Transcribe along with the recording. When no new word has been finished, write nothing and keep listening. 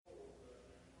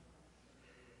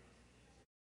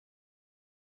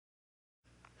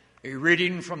A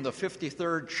reading from the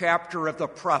 53rd chapter of the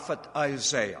prophet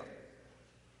Isaiah.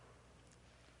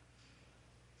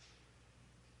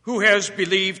 Who has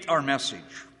believed our message,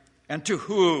 and to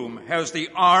whom has the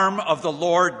arm of the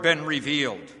Lord been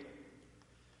revealed?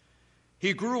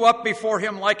 He grew up before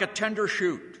him like a tender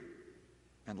shoot,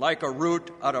 and like a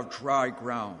root out of dry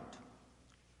ground.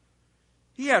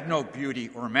 He had no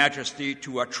beauty or majesty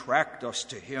to attract us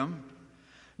to him,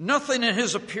 nothing in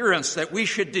his appearance that we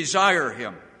should desire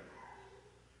him.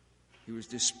 He was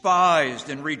despised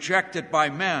and rejected by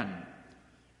men,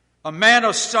 a man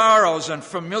of sorrows and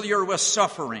familiar with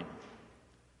suffering,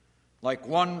 like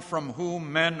one from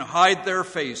whom men hide their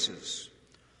faces.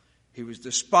 He was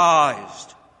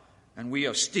despised, and we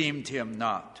esteemed him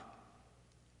not.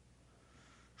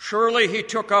 Surely he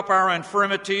took up our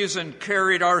infirmities and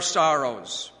carried our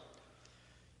sorrows.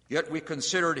 Yet we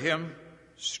considered him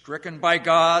stricken by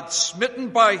God, smitten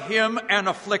by him, and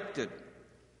afflicted.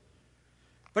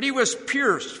 But he was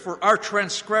pierced for our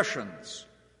transgressions.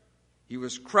 He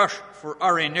was crushed for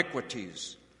our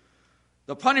iniquities.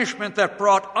 The punishment that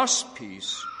brought us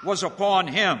peace was upon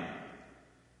him,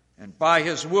 and by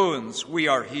his wounds we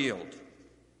are healed.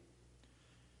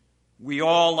 We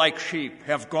all, like sheep,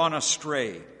 have gone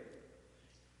astray.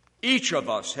 Each of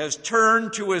us has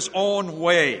turned to his own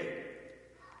way,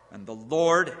 and the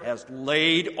Lord has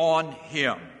laid on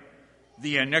him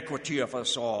the iniquity of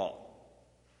us all.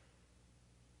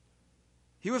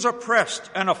 He was oppressed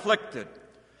and afflicted,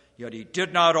 yet he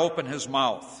did not open his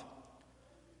mouth.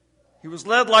 He was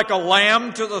led like a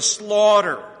lamb to the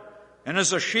slaughter, and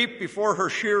as a sheep before her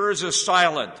shearers is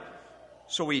silent,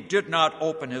 so he did not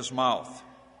open his mouth.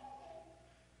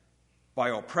 By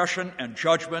oppression and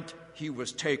judgment he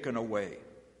was taken away.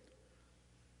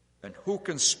 And who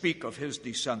can speak of his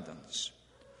descendants?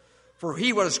 For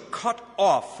he was cut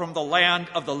off from the land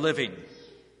of the living.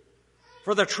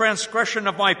 For the transgression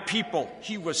of my people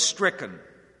he was stricken.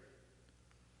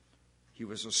 He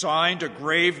was assigned a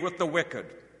grave with the wicked,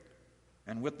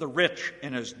 and with the rich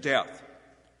in his death,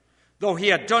 though he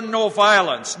had done no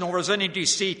violence, nor was any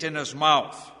deceit in his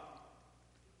mouth.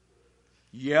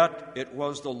 Yet it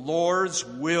was the Lord's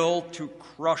will to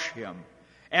crush him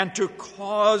and to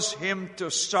cause him to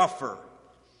suffer.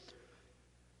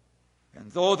 And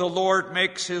though the Lord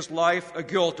makes his life a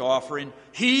guilt offering,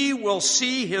 he will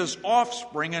see his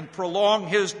offspring and prolong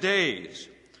his days.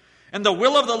 And the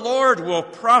will of the Lord will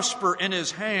prosper in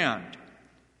his hand.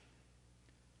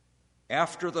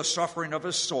 After the suffering of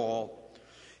his soul,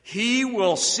 he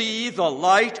will see the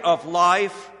light of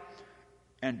life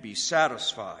and be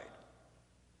satisfied.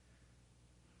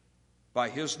 By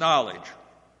his knowledge,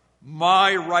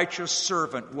 my righteous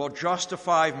servant will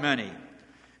justify many,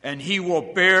 and he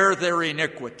will bear their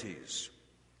iniquities.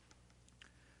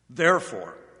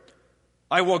 Therefore,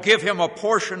 I will give him a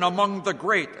portion among the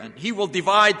great, and he will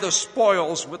divide the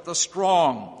spoils with the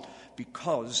strong,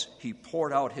 because he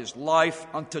poured out his life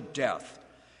unto death,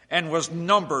 and was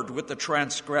numbered with the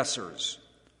transgressors.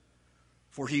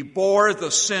 For he bore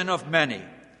the sin of many,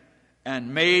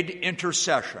 and made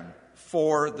intercession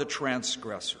for the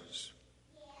transgressors.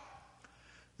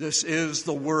 This is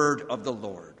the word of the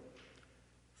Lord.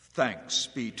 Thanks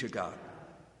be to God.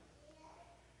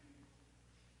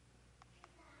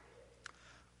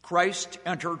 Christ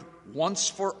entered once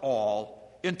for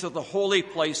all into the holy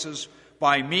places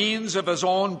by means of his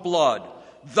own blood,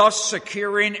 thus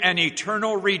securing an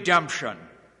eternal redemption.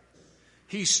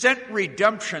 He sent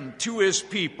redemption to his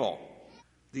people.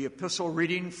 The epistle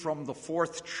reading from the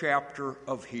 4th chapter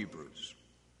of Hebrews.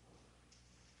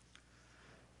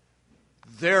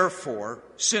 Therefore,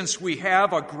 since we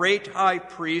have a great high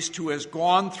priest who has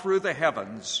gone through the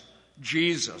heavens,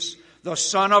 Jesus, the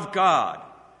Son of God,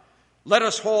 let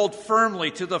us hold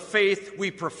firmly to the faith we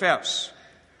profess.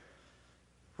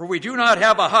 For we do not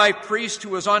have a high priest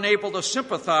who is unable to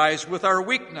sympathize with our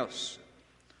weakness,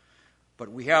 but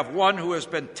we have one who has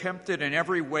been tempted in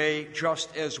every way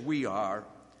just as we are,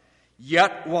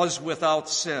 yet was without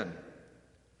sin.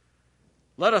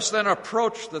 Let us then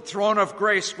approach the throne of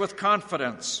grace with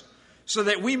confidence, so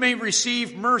that we may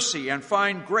receive mercy and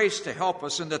find grace to help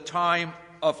us in the time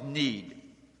of need.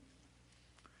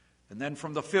 And then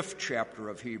from the 5th chapter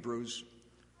of Hebrews,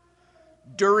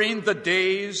 during the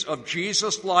days of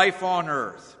Jesus' life on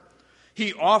earth,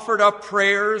 he offered up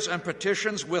prayers and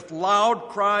petitions with loud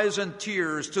cries and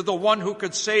tears to the one who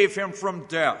could save him from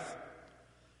death.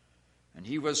 And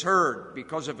he was heard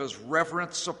because of his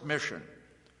reverent submission.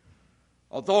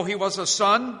 Although he was a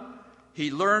son,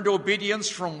 he learned obedience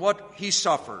from what he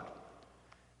suffered.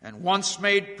 And once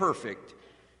made perfect,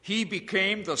 he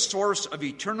became the source of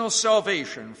eternal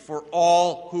salvation for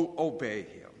all who obey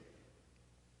him.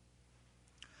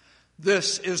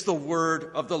 This is the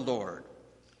word of the Lord.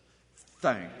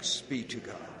 Thanks be to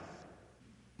God.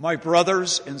 My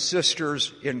brothers and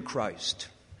sisters in Christ,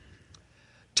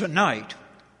 tonight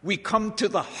we come to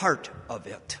the heart of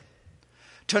it.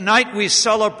 Tonight we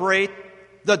celebrate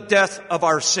the death of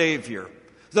our Savior,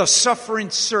 the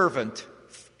suffering servant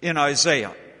in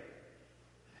Isaiah.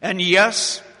 And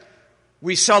yes,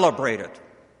 we celebrate it.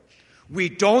 We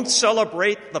don't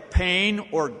celebrate the pain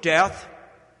or death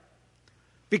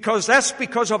because that's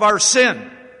because of our sin.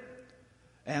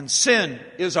 And sin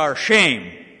is our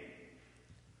shame.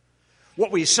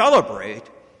 What we celebrate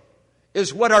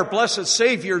is what our blessed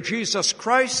Savior Jesus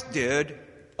Christ did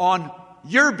on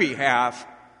your behalf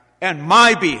and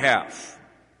my behalf.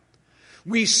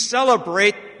 We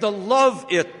celebrate the love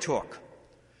it took.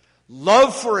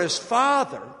 Love for his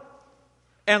Father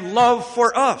and love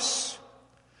for us.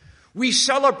 We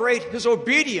celebrate his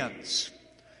obedience.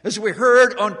 As we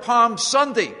heard on Palm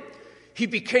Sunday, he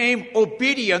became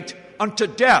obedient unto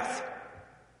death.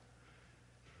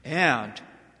 And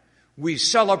we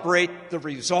celebrate the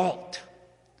result.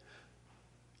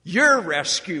 Your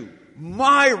rescue,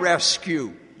 my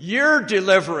rescue, your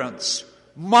deliverance,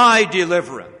 my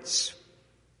deliverance.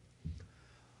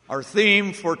 Our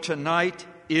theme for tonight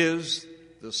is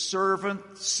the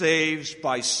servant saves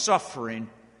by suffering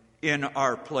in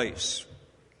our place.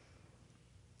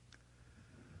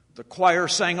 The choir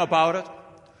sang about it.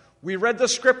 We read the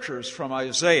scriptures from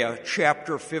Isaiah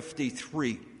chapter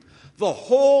 53. The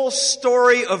whole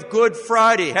story of Good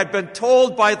Friday had been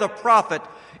told by the prophet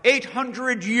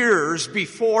 800 years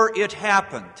before it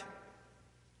happened.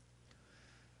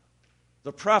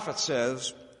 The prophet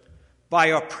says, by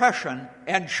oppression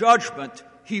and judgment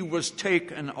he was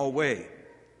taken away.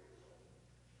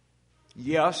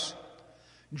 Yes,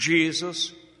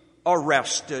 Jesus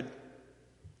arrested,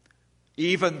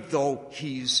 even though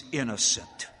he's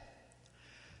innocent.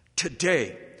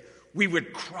 Today, we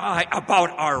would cry about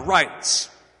our rights,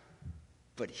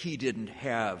 but he didn't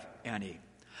have any.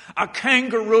 A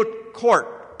kangaroo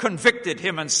court convicted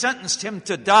him and sentenced him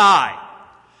to die.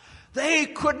 They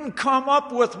couldn't come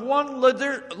up with one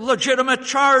legitimate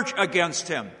charge against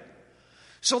him.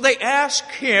 So they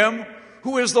asked him,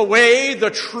 who is the way, the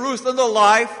truth, and the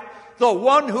life, the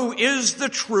one who is the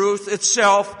truth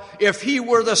itself, if he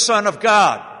were the Son of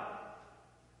God.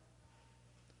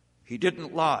 He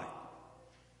didn't lie,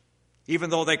 even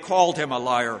though they called him a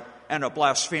liar and a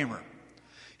blasphemer.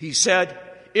 He said,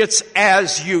 it's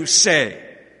as you say.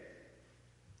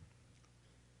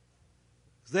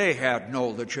 They had no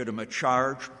legitimate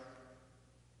charge.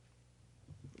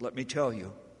 Let me tell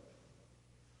you,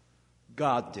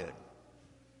 God did.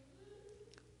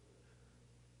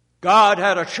 God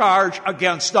had a charge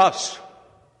against us.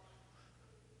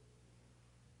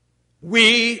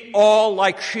 We all,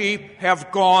 like sheep,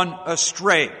 have gone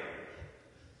astray.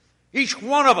 Each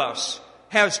one of us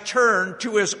has turned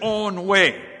to his own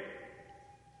way.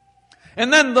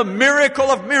 And then the miracle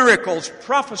of miracles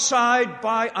prophesied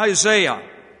by Isaiah.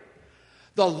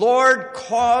 The Lord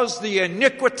caused the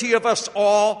iniquity of us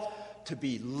all to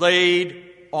be laid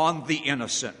on the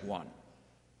innocent one.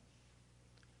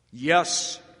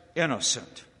 Yes,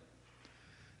 innocent.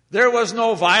 There was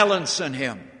no violence in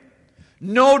him,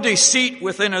 no deceit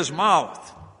within his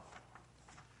mouth.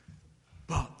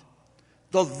 But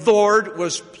the Lord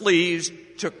was pleased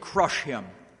to crush him,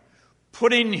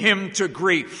 putting him to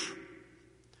grief.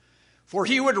 For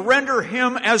he would render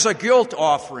him as a guilt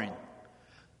offering.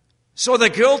 So the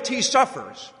guilt he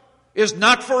suffers is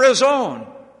not for his own,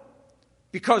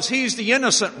 because he's the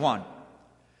innocent one.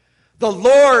 The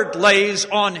Lord lays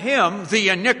on him the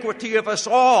iniquity of us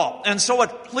all. And so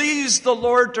it pleased the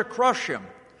Lord to crush him.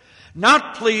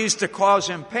 Not pleased to cause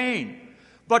him pain,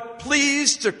 but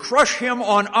pleased to crush him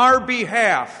on our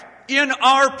behalf, in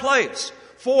our place,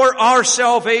 for our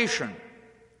salvation.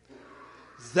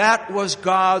 That was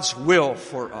God's will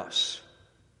for us.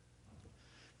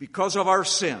 Because of our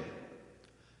sin,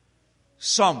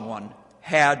 someone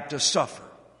had to suffer.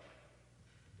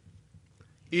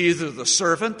 Either the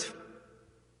servant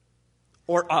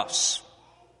or us.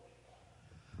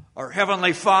 Our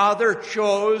Heavenly Father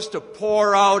chose to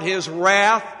pour out his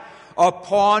wrath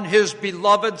upon his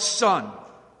beloved Son.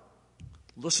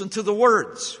 Listen to the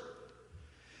words.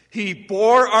 He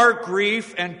bore our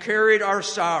grief and carried our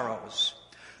sorrows.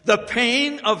 The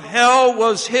pain of hell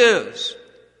was his.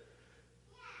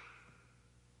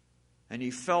 And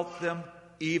he felt them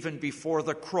even before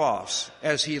the cross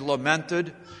as he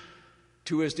lamented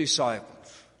to his disciples.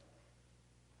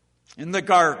 In the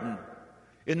garden,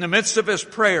 in the midst of his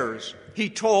prayers, he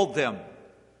told them,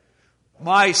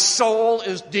 "My soul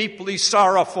is deeply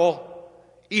sorrowful,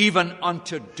 even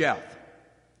unto death.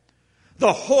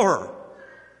 the horror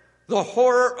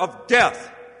of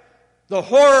death, the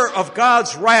horror of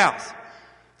God's wrath,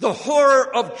 the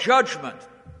horror of judgment,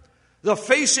 the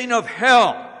facing of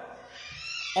hell,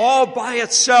 all by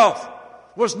itself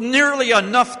was nearly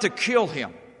enough to kill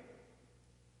him.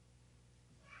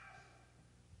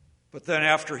 But then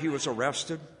after he was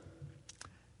arrested,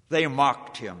 they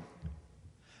mocked him,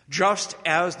 just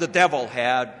as the devil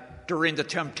had during the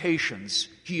temptations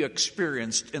he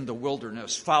experienced in the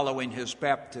wilderness following his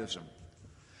baptism.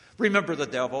 Remember the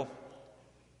devil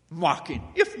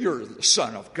mocking, "If you're the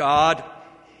Son of God."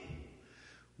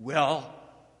 Well,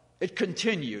 it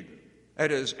continued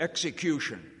at his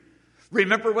execution.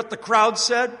 Remember what the crowd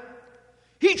said?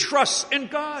 "He trusts in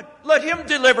God. Let him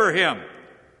deliver him.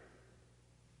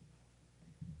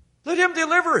 Let him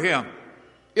deliver him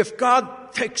if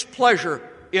God takes pleasure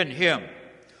in him.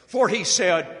 For he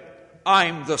said,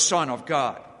 'I'm the Son of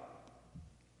God.'"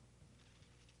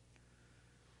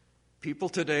 People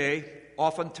today,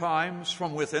 oftentimes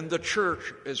from within the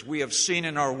church, as we have seen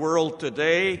in our world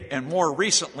today and more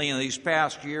recently in these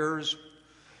past years,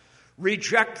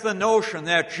 reject the notion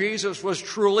that Jesus was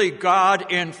truly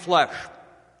God in flesh.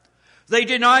 They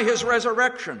deny his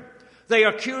resurrection. They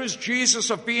accuse Jesus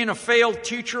of being a failed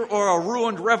teacher or a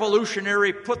ruined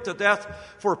revolutionary put to death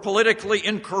for politically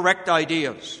incorrect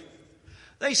ideas.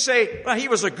 They say, well, he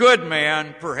was a good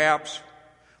man, perhaps,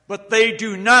 but they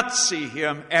do not see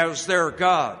him as their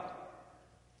God.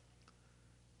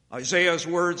 Isaiah's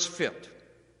words fit.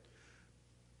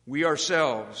 We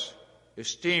ourselves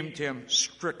esteemed him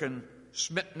stricken,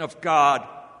 smitten of God,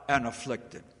 and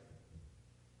afflicted.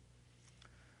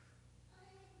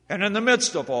 And in the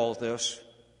midst of all this,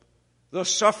 the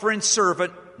suffering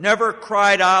servant never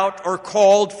cried out or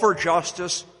called for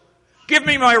justice. "Give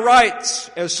me my rights,"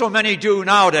 as so many do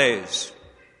nowadays.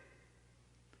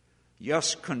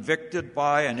 Yes, convicted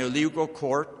by an illegal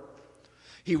court,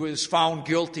 he was found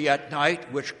guilty at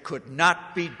night, which could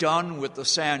not be done with the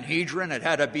Sanhedrin. It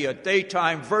had to be a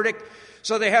daytime verdict.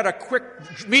 So they had a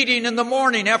quick meeting in the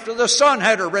morning after the sun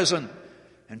had arisen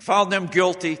and found them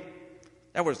guilty.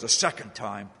 That was the second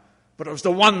time, but it was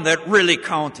the one that really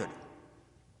counted.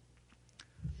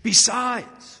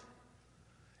 Besides,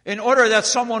 in order that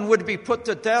someone would be put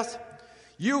to death,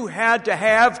 you had to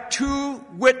have 2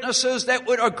 witnesses that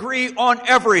would agree on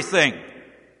everything.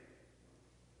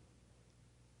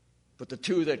 But the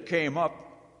 2 that came up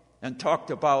and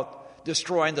talked about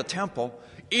destroying the temple,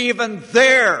 even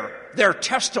their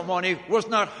testimony was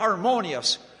not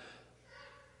harmonious.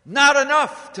 Not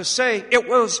enough to say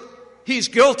he's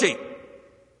guilty.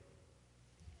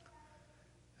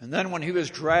 And then when he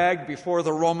was dragged before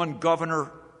the Roman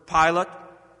governor Pilate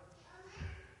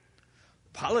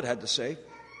had to say,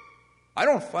 "I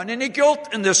don't find any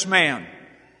guilt in this man."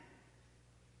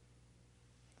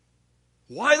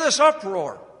 Why this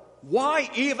uproar? Why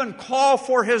even call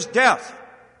for his death?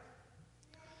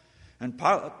 And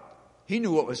Pilate, he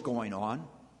knew what was going on.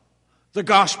 The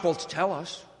Gospels tell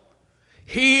us.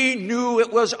 He knew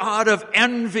it was out of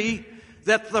envy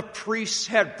that the priests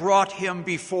had brought him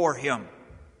before him.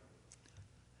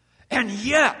 And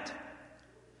yet,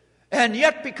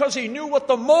 because he knew what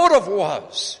the motive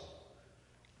was,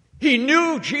 he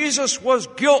knew Jesus was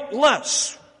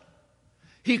guiltless.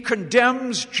 He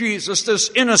condemns Jesus, this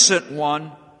innocent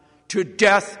one, to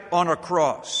death on a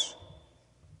cross.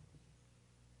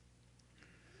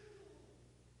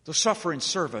 The suffering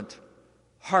servant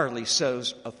hardly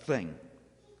says a thing.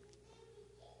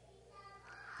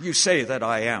 "You say that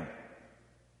I am."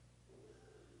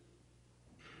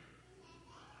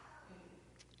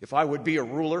 If I would be a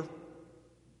ruler,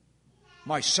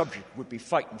 my subject would be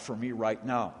fighting for me right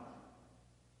now.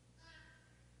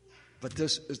 But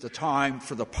this is the time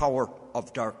for the power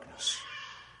of darkness.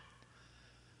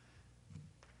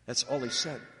 That's all he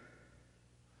said.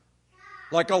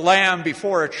 Like a lamb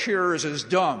before its shearers is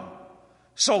dumb,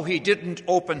 so he didn't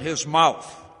open his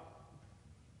mouth.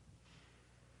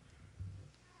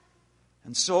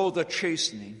 And so the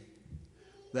chastening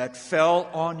that fell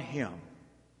on him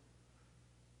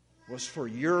was for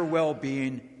your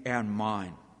well-being and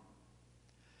mine.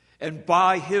 And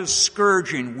by his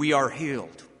scourging we are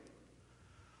healed.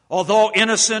 Although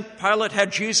innocent, Pilate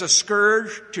had Jesus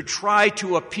scourged to try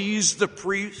to appease the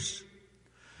priests.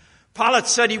 Pilate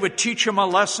said he would teach him a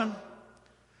lesson.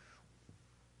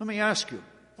 Let me ask you,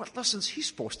 what lesson's he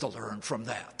supposed to learn from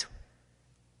that?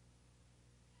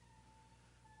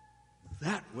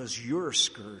 That was your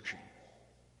scourging.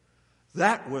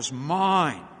 That was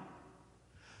mine.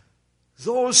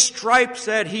 Those stripes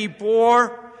that he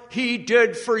bore, he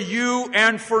did for you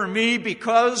and for me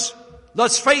because,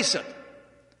 let's face it,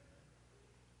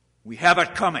 we have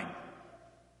it coming.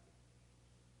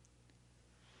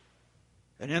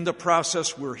 And in the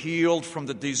process, we're healed from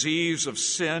the disease of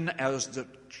sin as the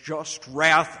just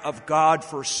wrath of God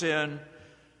for sin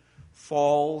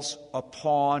falls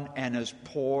upon and is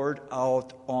poured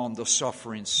out on the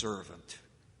suffering servant.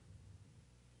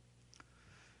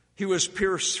 He was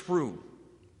pierced through.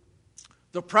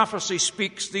 The prophecy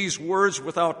speaks these words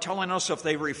without telling us if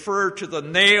they refer to the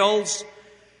nails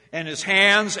in his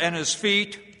hands and his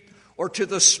feet or to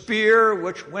the spear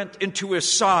which went into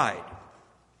his side.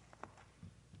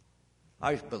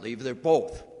 I believe they're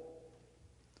both.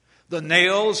 The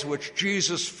nails which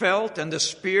Jesus felt and the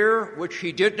spear which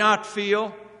he did not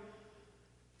feel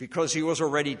because he was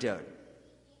already dead.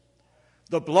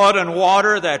 The blood and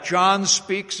water that John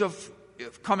speaks of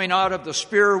coming out of the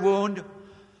spear wound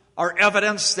are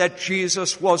evidence that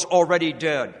Jesus was already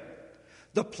dead.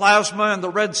 The plasma and the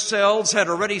red cells had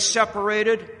already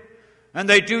separated, and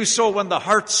they do so when the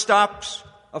heart stops,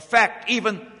 a fact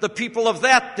even the people of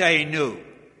that day knew.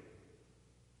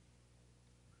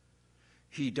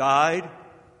 He died,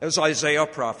 as Isaiah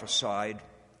prophesied,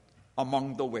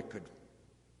 among the wicked.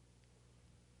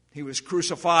 He was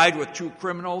crucified with two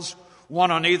criminals,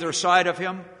 one on either side of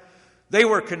him. They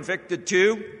were convicted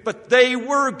too, but they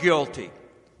were guilty.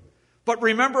 But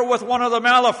remember what one of the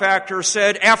malefactors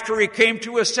said after he came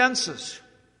to his senses.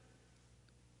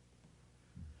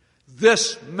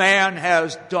 This man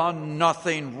has done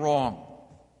nothing wrong.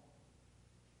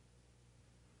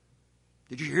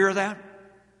 Did you hear that?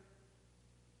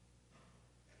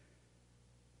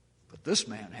 But this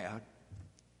man had.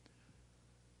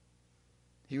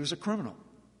 He was a criminal.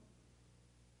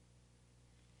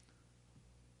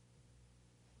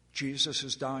 Jesus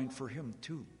is dying for him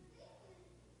too.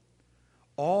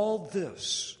 All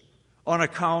this on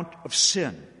account of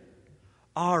sin,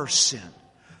 our sin,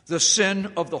 the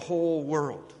sin of the whole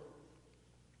world.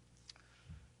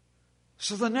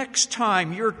 So the next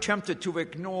time you're tempted to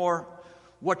ignore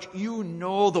what you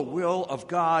know the will of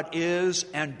God is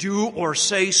and do or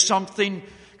say something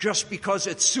just because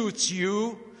it suits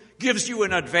you, gives you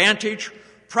an advantage,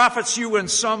 profits you in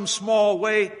some small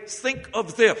way, think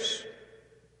of this.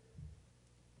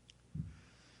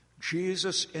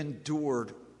 Jesus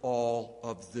endured all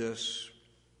of this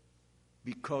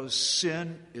because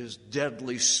sin is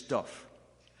deadly stuff.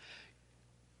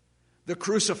 The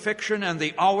crucifixion and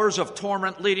the hours of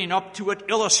torment leading up to it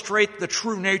illustrate the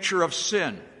true nature of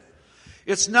sin.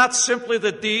 It's not simply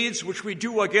the deeds which we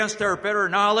do against our better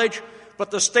knowledge,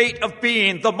 but the state of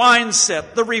being, the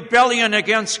mindset, the rebellion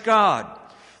against God.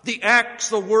 The acts,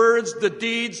 the words, the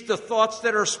deeds, the thoughts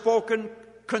that are spoken,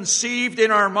 conceived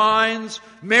in our minds,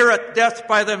 merit death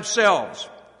by themselves.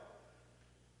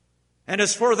 And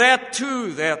it's for that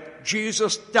too that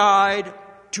Jesus died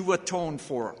to atone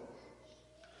for.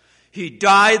 He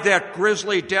died that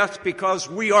grisly death because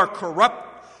we are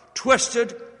corrupt,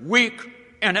 twisted, weak,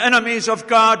 and enemies of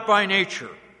God by nature.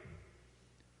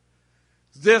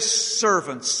 This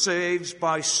servant saves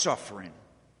by suffering.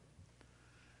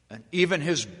 And even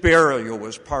his burial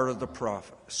was part of the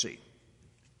prophecy.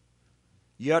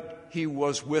 Yet he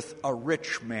was with a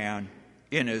rich man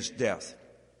in his death.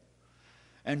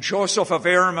 And Joseph of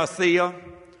Arimathea,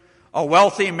 a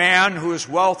wealthy man whose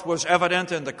wealth was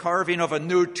evident in the carving of a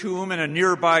new tomb in a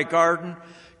nearby garden,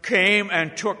 came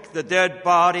and took the dead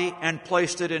body and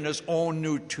placed it in his own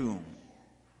new tomb.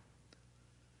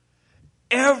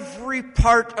 Every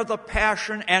part of the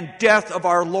passion and death of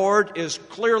our Lord is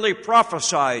clearly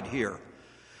prophesied here.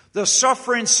 The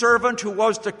suffering servant who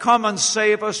was to come and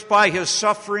save us by his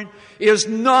suffering is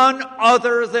none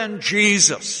other than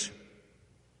Jesus.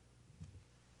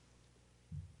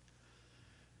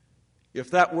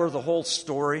 If that were the whole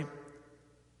story,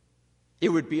 it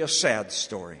would be a sad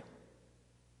story.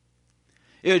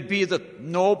 It would be the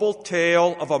noble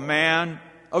tale of a man,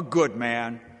 a good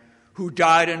man, who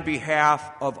died in behalf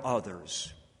of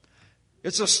others.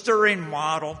 It's a stirring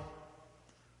model,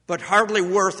 but hardly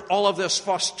worth all of this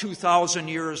fuss 2,000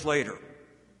 years later.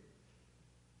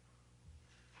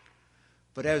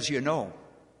 But as you know,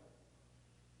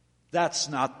 that's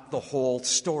not the whole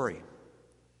story.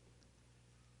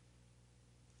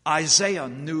 Isaiah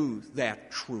knew that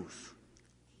truth.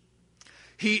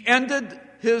 He ended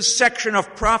his section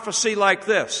of prophecy like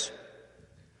this: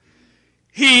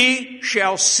 He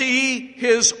shall see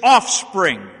his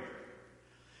offspring.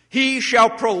 He shall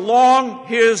prolong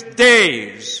his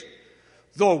days.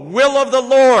 The will of the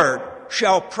Lord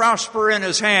shall prosper in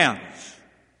his hands.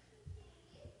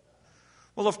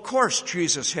 Well, of course,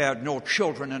 Jesus had no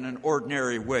children in an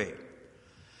ordinary way.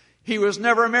 He was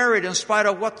never married in spite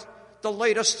of what the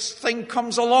latest thing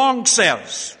comes along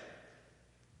says.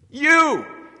 You,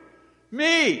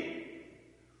 me,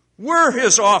 we're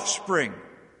his offspring.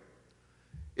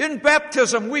 In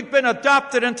baptism, we've been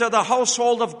adopted into the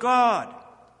household of God.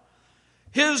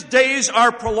 His days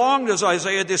are prolonged, as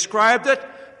Isaiah described it,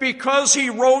 because he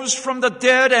rose from the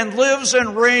dead and lives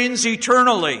and reigns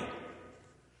eternally.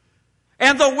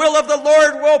 And the will of the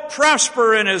Lord will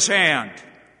prosper in his hand.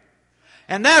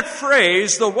 And that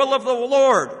phrase, the will of the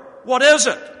Lord, what is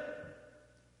it?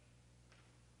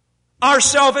 Our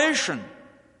salvation.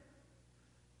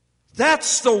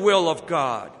 That's the will of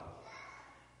God.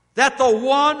 That the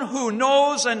one who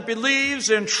knows and believes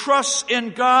and trusts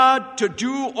in God to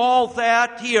do all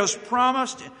that he has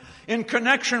promised in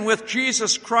connection with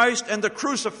Jesus Christ and the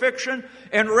crucifixion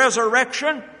and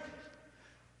resurrection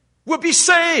will be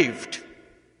saved.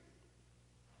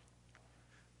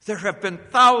 There have been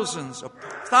thousands,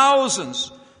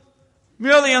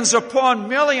 millions upon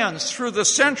millions through the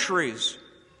centuries.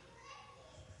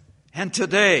 And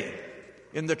today,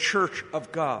 in the church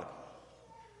of God,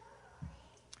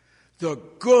 the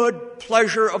good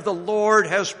pleasure of the Lord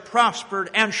has prospered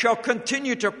and shall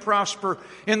continue to prosper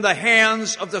in the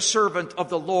hands of the servant of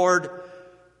the Lord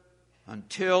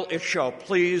until it shall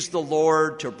please the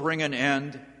Lord to bring an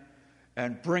end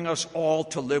and bring us all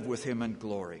to live with him in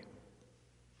glory.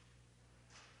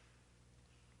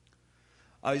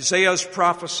 Isaiah's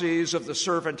prophecies of the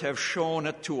servant have shown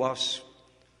it to us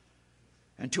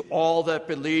and to all that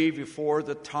believe before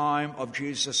the time of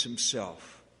Jesus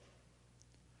himself.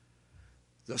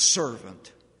 The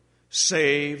servant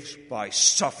saves by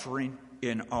suffering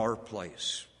in our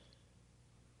place.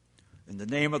 In the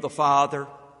name of the Father,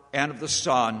 and of the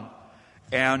Son,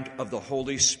 and of the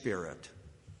Holy Spirit.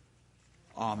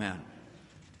 Amen.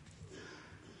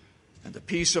 And the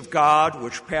peace of God,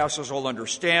 which passes all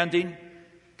understanding,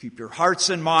 keep your hearts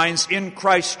and minds in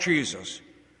Christ Jesus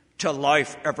to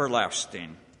life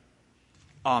everlasting.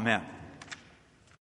 Amen.